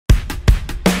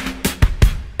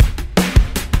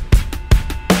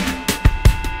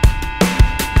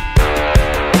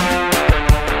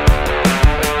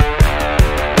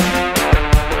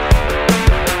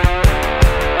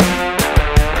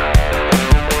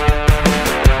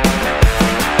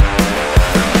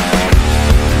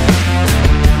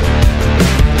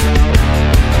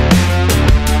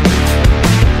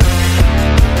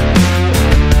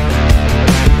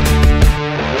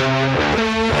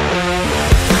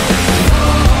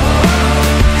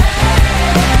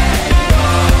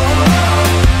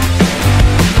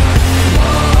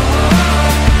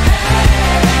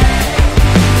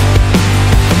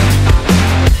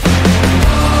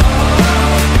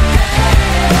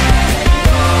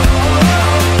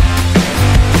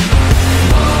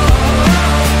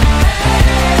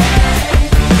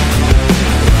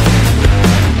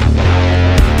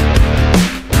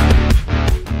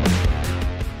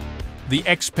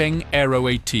Xpeng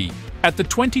AeroHT. At the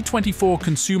 2024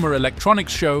 Consumer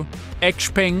Electronics Show,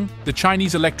 Xpeng, the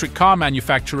Chinese electric car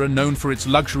manufacturer known for its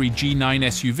luxury G9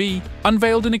 SUV,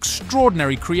 unveiled an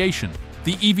extraordinary creation,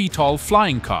 the eVTOL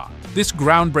flying car. This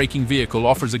groundbreaking vehicle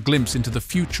offers a glimpse into the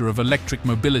future of electric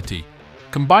mobility,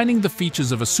 combining the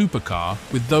features of a supercar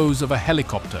with those of a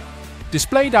helicopter.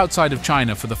 Displayed outside of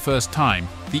China for the first time,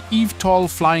 the eVTOL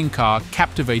flying car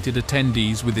captivated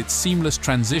attendees with its seamless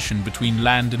transition between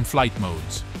land and flight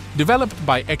modes. Developed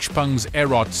by Xpeng's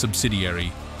AeroHT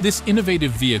subsidiary, this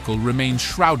innovative vehicle remains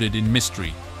shrouded in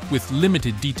mystery, with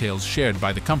limited details shared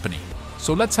by the company.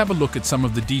 So let's have a look at some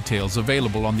of the details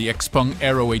available on the Xpeng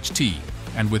AeroHT,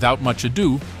 and without much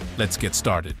ado, let's get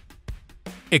started.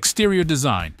 Exterior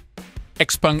design.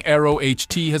 Xpeng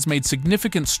AeroHT has made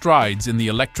significant strides in the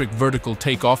electric vertical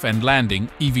takeoff and landing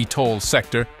 (eVTOL)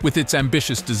 sector with its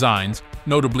ambitious designs,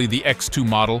 notably the X2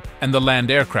 model and the land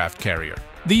aircraft carrier.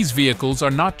 These vehicles are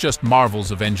not just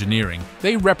marvels of engineering,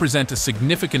 they represent a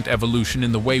significant evolution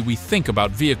in the way we think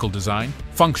about vehicle design,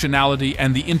 functionality,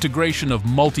 and the integration of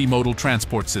multimodal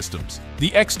transport systems. The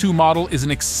X2 model is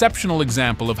an exceptional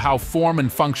example of how form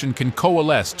and function can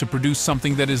coalesce to produce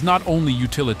something that is not only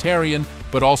utilitarian,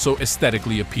 but also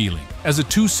aesthetically appealing. As a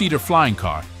two-seater flying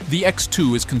car, the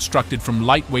X2 is constructed from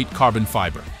lightweight carbon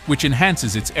fiber, which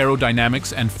enhances its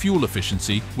aerodynamics and fuel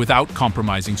efficiency without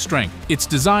compromising strength. Its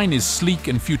design is sleek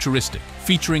and futuristic,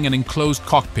 featuring an enclosed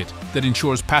cockpit that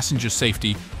ensures passenger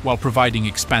safety while providing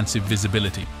expansive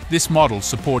visibility. This model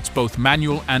supports both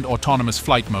manual and autonomous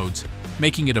flight modes,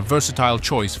 making it a versatile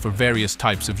choice for various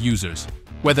types of users.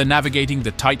 Whether navigating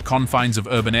the tight confines of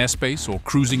urban airspace or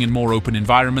cruising in more open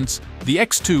environments, the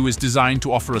X2 is designed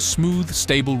to offer a smooth,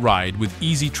 stable ride with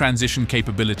easy transition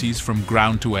capabilities from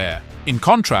ground to air. In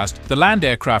contrast, the land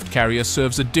aircraft carrier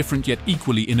serves a different yet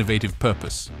equally innovative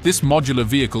purpose. This modular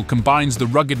vehicle combines the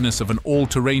ruggedness of an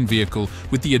all-terrain vehicle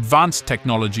with the advanced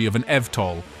technology of an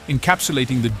eVTOL,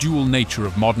 encapsulating the dual nature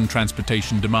of modern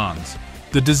transportation demands.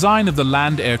 The design of the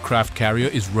land aircraft carrier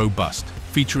is robust,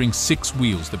 featuring 6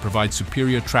 wheels that provide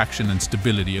superior traction and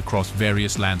stability across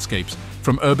various landscapes,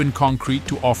 from urban concrete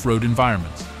to off-road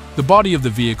environments. The body of the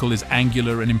vehicle is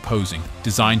angular and imposing,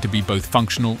 designed to be both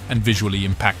functional and visually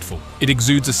impactful. It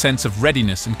exudes a sense of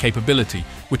readiness and capability,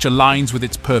 which aligns with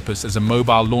its purpose as a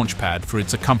mobile launchpad for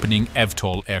its accompanying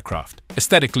eVTOL aircraft.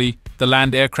 Aesthetically, the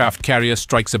land aircraft carrier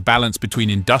strikes a balance between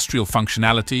industrial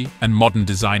functionality and modern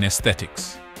design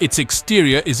aesthetics. Its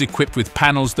exterior is equipped with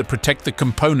panels that protect the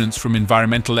components from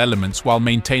environmental elements while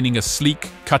maintaining a sleek,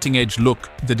 cutting-edge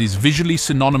look that is visually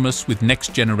synonymous with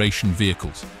next-generation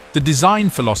vehicles. The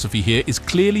design philosophy here is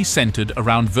clearly centered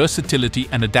around versatility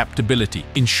and adaptability,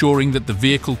 ensuring that the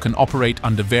vehicle can operate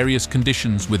under various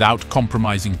conditions without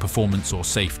compromising performance or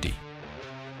safety.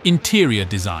 Interior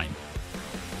design.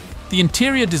 The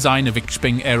interior design of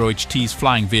Xpeng AeroHT's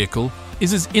flying vehicle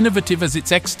is as innovative as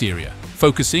its exterior,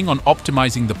 focusing on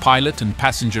optimizing the pilot and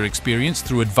passenger experience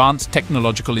through advanced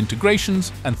technological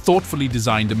integrations and thoughtfully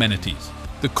designed amenities.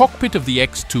 The cockpit of the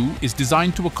X2 is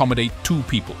designed to accommodate 2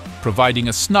 people, providing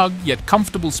a snug yet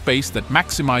comfortable space that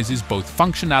maximizes both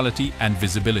functionality and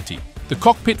visibility. The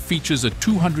cockpit features a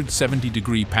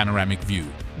 270-degree panoramic view,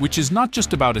 which is not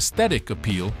just about aesthetic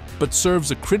appeal, but serves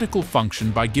a critical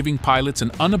function by giving pilots an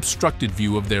unobstructed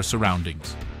view of their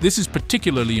surroundings. This is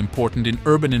particularly important in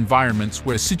urban environments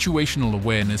where situational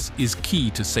awareness is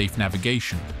key to safe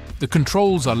navigation. The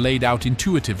controls are laid out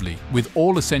intuitively, with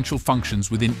all essential functions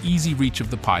within easy reach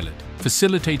of the pilot,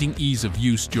 facilitating ease of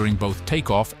use during both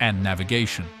takeoff and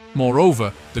navigation.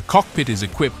 Moreover, the cockpit is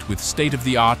equipped with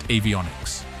state-of-the-art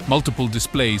avionics. Multiple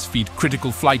displays feed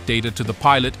critical flight data to the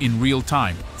pilot in real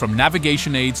time, from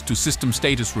navigation aids to system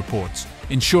status reports,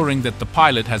 ensuring that the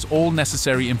pilot has all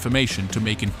necessary information to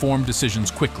make informed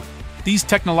decisions quickly. These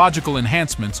technological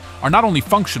enhancements are not only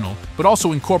functional, but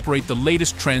also incorporate the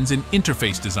latest trends in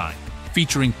interface design,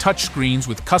 featuring touchscreens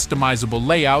with customizable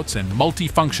layouts and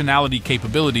multi-functionality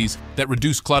capabilities that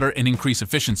reduce clutter and increase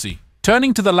efficiency.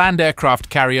 Turning to the land aircraft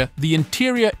carrier, the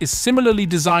interior is similarly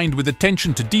designed with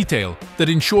attention to detail that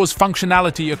ensures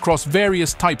functionality across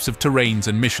various types of terrains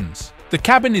and missions. The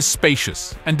cabin is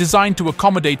spacious and designed to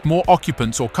accommodate more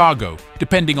occupants or cargo,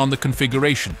 depending on the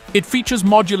configuration. It features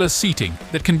modular seating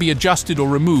that can be adjusted or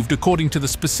removed according to the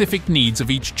specific needs of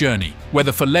each journey,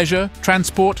 whether for leisure,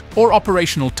 transport, or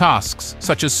operational tasks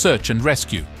such as search and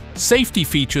rescue. Safety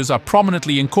features are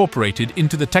prominently incorporated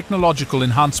into the technological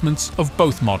enhancements of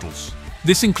both models.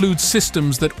 This includes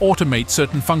systems that automate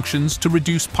certain functions to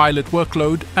reduce pilot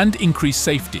workload and increase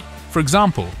safety. For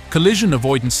example, collision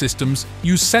avoidance systems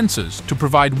use sensors to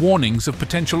provide warnings of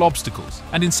potential obstacles,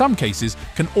 and in some cases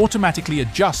can automatically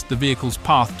adjust the vehicle's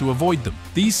path to avoid them.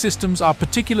 These systems are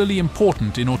particularly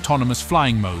important in autonomous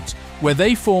flying modes, where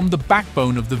they form the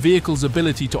backbone of the vehicle's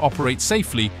ability to operate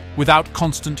safely without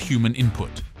constant human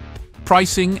input.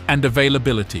 Pricing and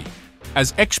availability.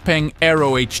 As Xpeng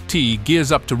AeroHT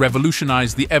gears up to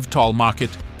revolutionize the eVTOL market,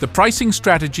 the pricing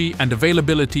strategy and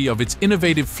availability of its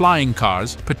innovative flying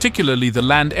cars, particularly the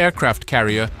land aircraft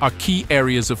carrier, are key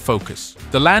areas of focus.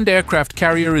 The land aircraft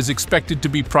carrier is expected to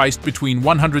be priced between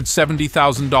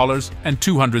 $170,000 and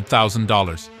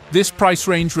 $200,000. This price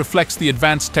range reflects the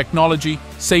advanced technology,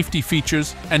 safety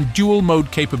features, and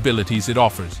dual-mode capabilities it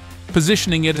offers,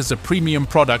 positioning it as a premium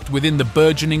product within the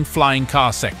burgeoning flying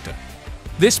car sector.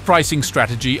 This pricing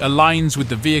strategy aligns with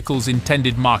the vehicle's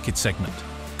intended market segment: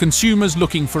 consumers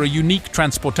looking for a unique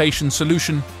transportation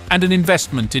solution and an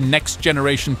investment in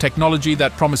next-generation technology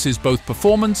that promises both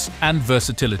performance and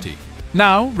versatility.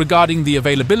 Now, regarding the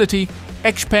availability,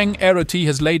 Xpeng AeroHT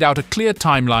has laid out a clear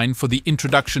timeline for the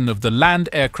introduction of the land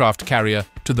aircraft carrier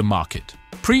to the market.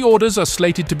 Pre-orders are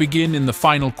slated to begin in the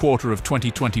final quarter of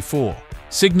 2024,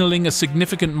 signaling a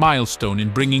significant milestone in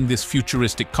bringing this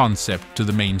futuristic concept to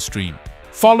the mainstream.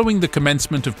 Following the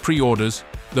commencement of pre-orders,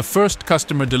 the first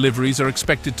customer deliveries are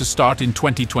expected to start in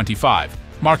 2025,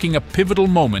 marking a pivotal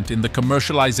moment in the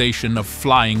commercialization of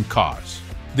flying cars.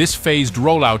 This phased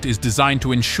rollout is designed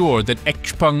to ensure that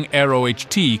Xpeng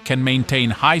AeroHT can maintain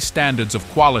high standards of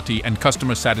quality and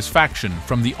customer satisfaction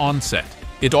from the onset.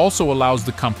 It also allows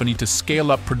the company to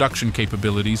scale up production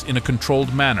capabilities in a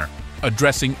controlled manner,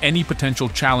 addressing any potential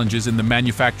challenges in the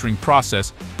manufacturing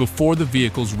process before the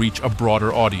vehicles reach a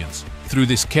broader audience. Through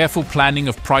this careful planning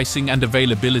of pricing and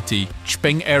availability,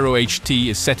 Xpeng AeroHT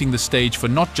is setting the stage for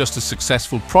not just a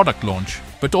successful product launch,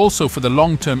 but also for the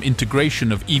long-term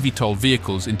integration of eVTOL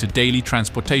vehicles into daily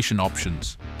transportation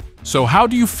options. So how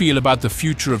do you feel about the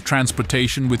future of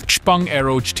transportation with Xpeng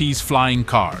AeroHT's flying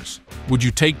cars? Would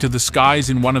you take to the skies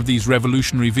in one of these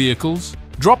revolutionary vehicles?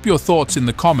 Drop your thoughts in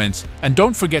the comments, and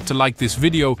don't forget to like this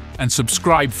video and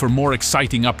subscribe for more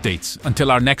exciting updates.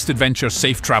 Until our next adventure,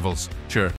 safe travels. Sure.